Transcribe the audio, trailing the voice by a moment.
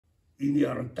in de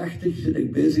jaren 80 ben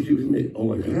ik bezig geweest met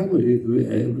hologrammen. We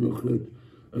hebben nog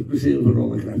het museum voor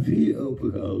holografie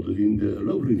opengehouden in de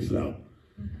Lobrinkstraat.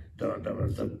 Dat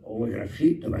was dan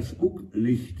holografie, dat was ook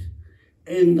licht.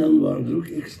 En dan waren er ook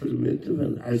experimenten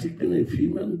van Isaac en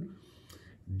Feynman.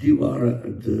 Die waren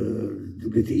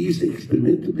met de eerste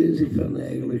experimenten bezig van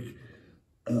eigenlijk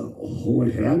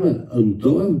hologrammen, een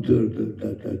duim door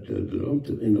de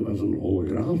ruimte. En dat was een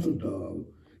holografische duim.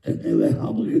 Dat hebben wij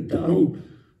allemaal gedaan,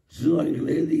 zo lang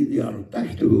geleden, in de jaren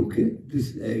 80 ook. Hè.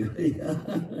 Dus eigenlijk, ja.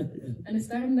 En is het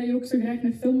daarom dat je ook zo graag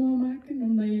een film wou maken?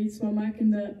 Omdat je iets wou maken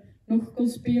dat nog kon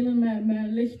spelen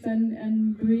met licht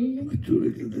en bewegen?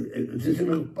 Natuurlijk, er zijn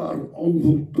nog een paar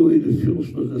onvoltooide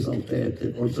films, maar dat is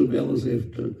altijd. Orson Welles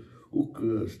heeft ook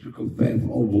een stuk of 5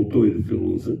 onvoltooide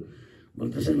films. Hè.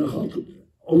 Maar er zijn nog altijd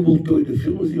onvoltooide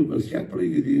films die op mijn schap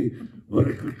liggen, waar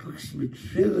ik met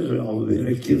verder aan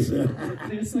werk.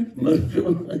 Maar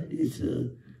film is,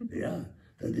 ja,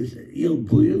 dat is heel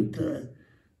boeiend.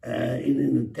 In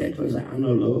een tijd was het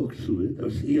analoog zo, hè. Dat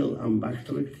was heel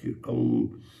ambachtelijk. Je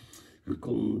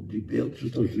kon die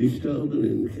beeldjes tot licht houden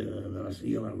en dat was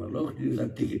heel analoog. Nu is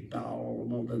dat digitaal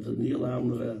allemaal, dat is een heel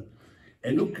andere.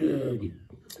 En ook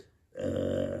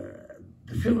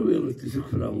de filmwereld is ook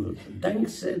veranderd.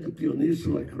 Dankzij de pioniers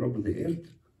zoals Robert de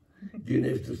Heert, die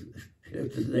heeft er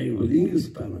zijn eigen wel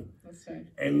ingespannen.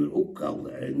 En ook al,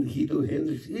 en Guido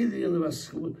Hendricks, iedereen was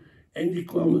gewoon. En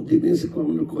die mensen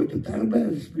kwamen ook uit het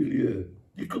arbeidersmilieu.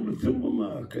 Die konden filmen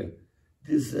maken.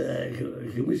 Dus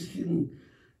je misschien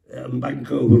een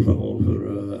bank over.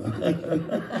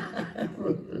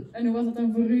 En hoe was het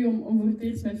dan voor u om voor het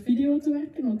eerst met video te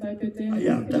werken? Want dat heb je uiteindelijk.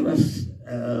 Ja, dat was.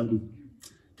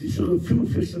 Het is zo'n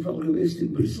filmfestival geweest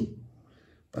in Brussel.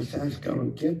 Passage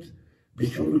 44.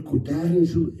 Begon Coudard en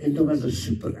zo. En dat was een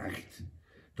Super 8.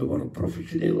 Dat was een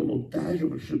professionele montage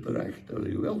op een Super 8. Dat was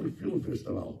een geweldig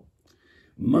filmfestival.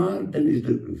 Maar dan is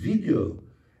de video.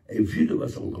 En video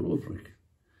was ongelooflijk.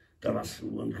 Dat was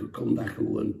gewoon, je kon dat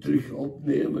gewoon terug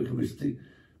opnemen. Je wist die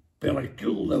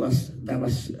pellicule, dat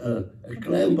was een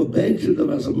klein babijntje, dat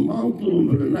was een maandloon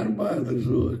voor een arbeider,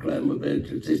 zo een klein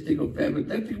babijntje, 60 of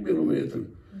 35 millimeter.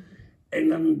 En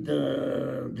dan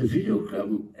de video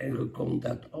kwam en je kon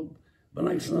dat op. Maar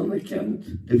langs de andere kant,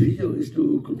 de video is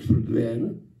toen ook aan het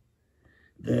verdwijnen.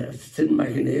 Het zijn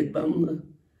magneetbanden.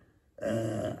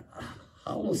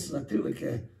 Alles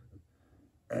natuurlijk.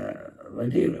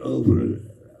 Wanneer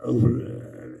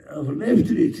overleeft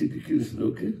er iets in de kunst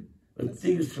ook. Hè? Want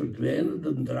dingen verdwijnen,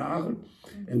 dan dragen.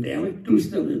 En bij elk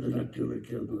toestel is er natuurlijk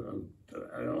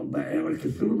bij elke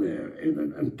film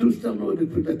een toestel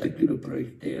nodig voor dat kunnen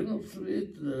projecteren of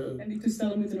zoiets. En die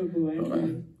toestellen moeten ook bewaard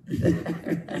worden.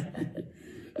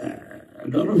 Een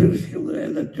Norvège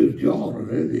schilderij, dat duurt jaren,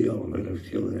 hè, die Norvège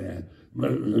schilderij.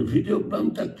 Maar een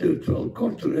videoband, dat duurt wel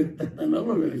korter hè, dan een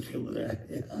Norvège schilderij.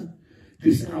 Ja.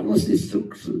 Dus alles is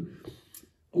ook zo,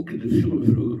 ook in de film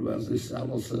vroeger was dus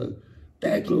alles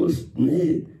tijdloos.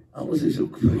 Nee, alles is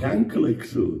ook vergankelijk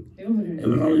zo. En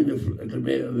vooral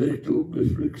daarmee werkte ook met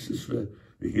fluxus.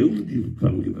 We hielden die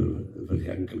van die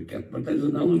vergankelijkheid, maar dat is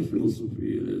een andere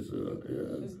filosofie. Dus,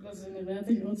 ja. Dus dat is inderdaad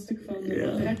een groot stuk van wat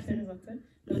erachter zat. Hè?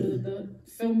 Dat de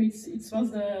film iets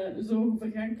was dat zo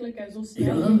vergankelijk en zo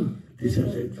snel. Ja,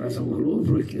 het was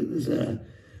ongelooflijk. Dus,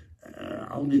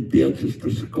 al die beeldjes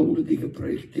per seconde die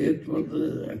geprojecteerd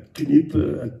worden, het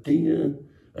knippen, het dingen,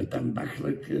 het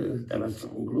ambachtelijke, dat was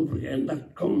ongelooflijk. En dat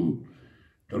kon,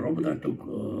 de Robben had ook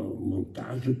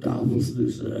montagetafels,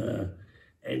 dus,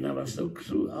 en dat was ook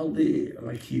zo, al die,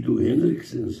 like Guido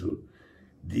Hendricks en zo,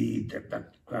 dat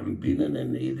kwam binnen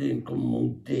en iedereen kon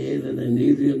monteren en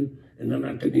iedereen, en dan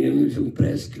had er een zo'n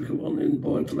prijsje gewonnen in het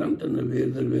buitenland en dan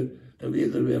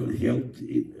weer er weer geld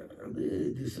in.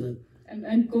 Dus,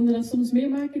 en konden dat soms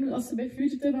meemaken als ze bij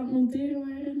Fugitive aan het monteren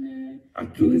waren?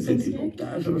 Natuurlijk, die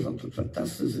montage was altijd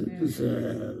fantastisch. Ja. Dus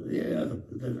ja,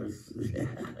 dat was.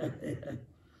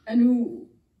 En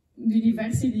die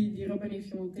versie die Robin heeft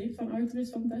gemonteerd van Outer is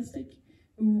Fantastic,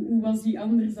 hoe was die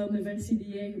anders dan de versie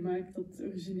die jij gemaakt had,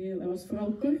 origineel? Dat was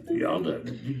vooral korter? Ja,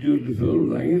 die duurde veel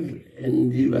langer en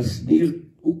die was niet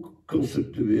ook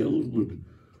conceptueel.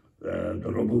 De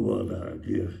Robin wou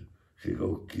die. Ik zeg,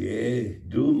 oké,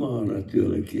 doe maar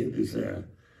natuurlijk. Hè. Dus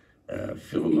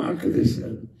film maken is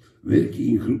werken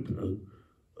in groep.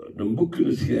 Een boek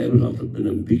kunnen schrijven is altijd met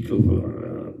een biek of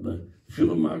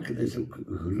film maken is ook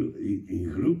in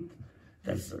groep.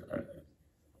 Dat is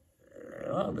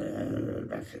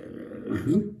een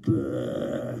groep.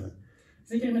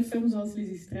 Zeker met films zoals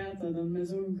Lysistrata, dan met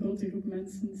zo'n grote groep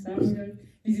mensen samengewerkt.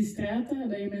 Lysistrata,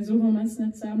 dat je met zoveel mensen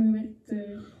hebt samengewerkt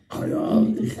om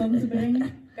die tot stand te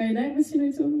brengen. Kan je daar misschien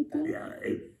iets over vertellen? Ja,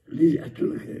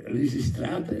 natuurlijk,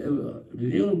 Lysistraten hebben we een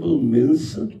heleboel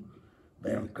mensen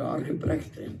bij elkaar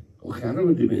gebracht. Hè. Hoe gaan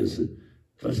we die mensen?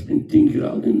 Het was min 10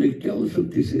 graden in de kelder van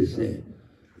het ICC.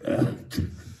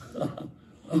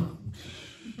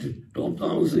 De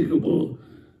opnames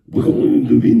begonnen in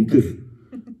de winter.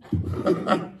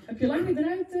 Heb je lang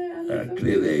gedraaid aan de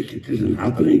 2 weken. Het is een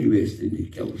happening geweest in die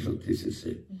kelder van het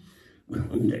ICC.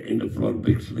 In de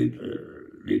Floorbeeks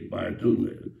liet maar toen.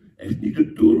 Hij heeft niet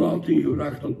de toelating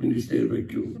gevraagd op het ministerie van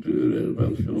Cultuur en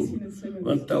van Film.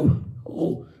 Want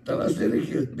dat was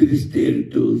erg, het ministerie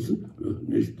toen.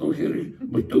 Nu is het nog erg,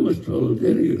 maar toen was het wel het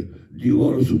erger. Die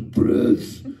waren zo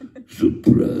preuts.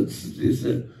 Dus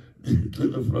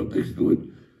de Floorbeeks goed.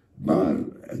 Maar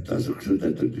het was ook zo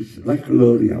dat er dus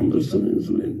Laurie Anderson en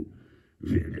zo, en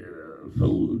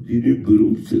veel die nu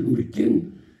beroemd zijn, bekend,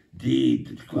 die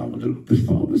kwamen er ook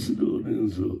performances doen en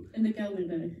zo. In de kelder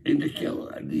daar? In de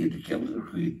kelder,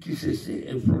 het ICC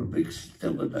en Floorbeeks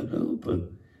stelde dat open.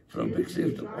 Floorbeeks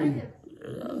heeft het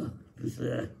ja, dus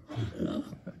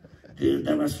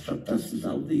dat was fantastisch,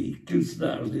 al die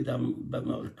kunstenaars die dan bij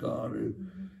elkaar,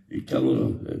 ik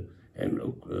kan en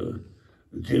ook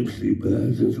James Lee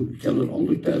Buys en zo, ik ken er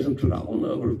 100.000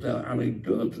 verhalen over, de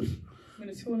anekdotes. Maar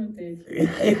dat is gewoon een tijd.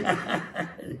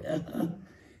 Ja.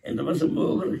 En dat was een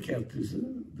mogelijkheid dus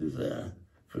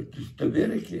te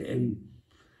werken. En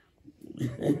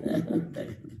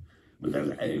maar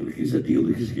eigenlijk is dat heel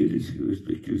de geschiedenis geweest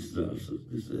bij kunstenaars.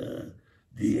 Dus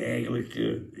die eigenlijk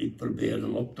ik probeerde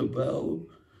op te bouwen.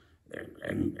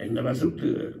 En dat was ook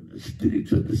de spirit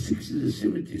van de 60s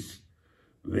en 70s.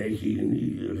 Wij gingen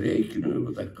niet rekenen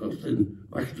wat dat kost en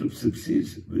wachten op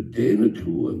subsidies. We deden het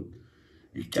gewoon.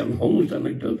 Ik kan 100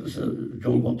 anekdotes aan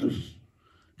John Waters.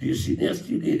 Die is cineast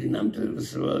die deed in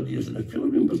Antwerpen, die is een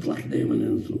film in beslag nemen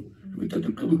en zo. Je moet dat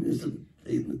ook allemaal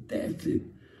in de tijd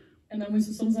zien. En dan moest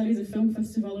je soms al eens een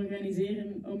filmfestival organiseren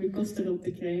om je kosten erop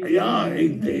te krijgen. Ja,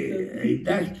 ik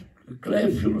dacht, een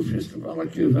klein filmfestival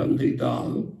van 3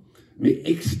 dagen met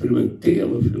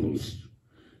experimentele films.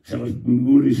 Zelfs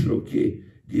Maurice Roquet,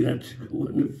 die had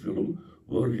gewoon een film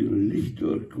waar geen licht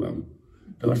doorkwam.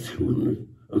 Dat was gewoon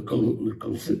een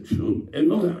conceptfilm en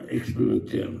nog een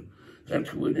experimentele. Er had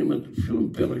gewoon iemand een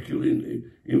filmpelletje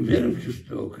in verf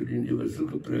gestoken en die was zo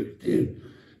geprojecteerd.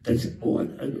 Dat is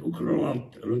ook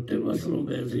Ronald Rotem was er al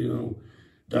bij zich.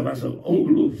 Dat was een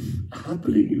ongelooflijk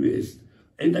happening geweest.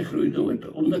 En dat groeide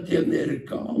nooit, omdat die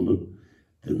Amerikanen,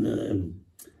 de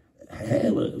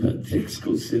heilen van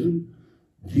Jacksconcert,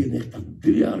 die heeft al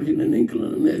 3 jaar geen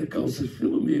enkele Amerikaanse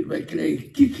film meer. Wij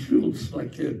krijgen kickfilms,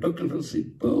 like Dr. van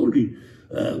St. Pauli,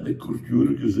 met Kurt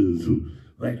Jurgens en zo.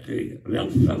 Wij kregen wel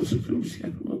Franse films,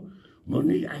 maar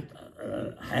niet echt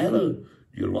heilen.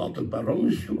 Die later baron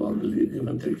is geworden, die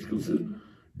van Jacksconcert,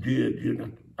 die had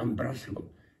Ambras gemaakt.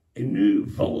 En nu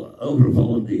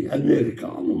overvallen die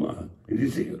Amerikanen maar. En die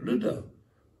zeggen, Ludo,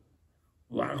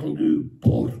 we gaan nu een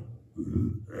paar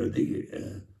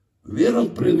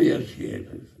wereldpremières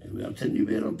geven. En wat zijn die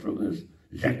wereldpremières?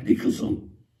 Jacques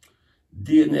Nicholson.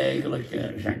 Die eigenlijk,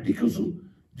 Jacques Nicholson,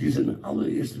 die zijn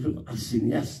allereerste film als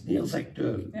cineast, niet als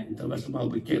acteur. Ja. Dat was hem al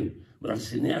bekend. Maar als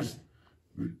cineast,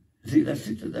 zie je daar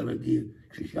zitten, dat we die...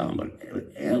 Ik zeg, ja, maar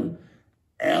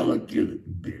elke,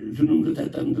 ze noemden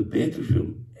dat dan de betere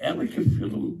film. Elke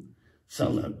film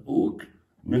zal dan ook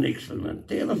een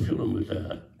experimentele film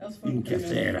moeten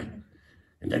incasseren.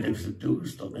 En dat hebben ze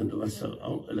toegestaan en dat is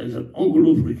een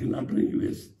ongelooflijke happening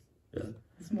geweest. Ja. Dat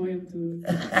is mooi om te horen.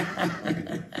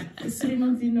 Is er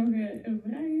iemand die nog een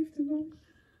vraag heeft ervan?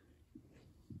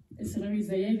 Is er nog iets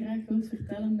dat jij graag wilt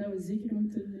vertellen dat we zeker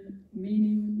moeten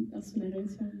meenemen als we naar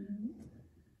huis gaan?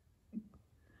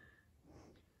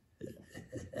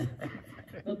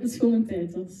 Dat is gewoon een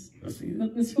tijd was.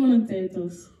 Dat is gewoon een tijd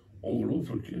was.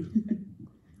 Ongelooflijk, hè?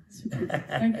 Super.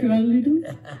 Dankjewel, Ludo.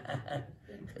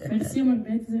 Merci om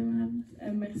erbij te zijn vanavond.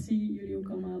 En merci jullie ook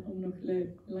allemaal om nog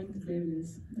lang te blijven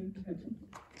luisteren. Dankjewel.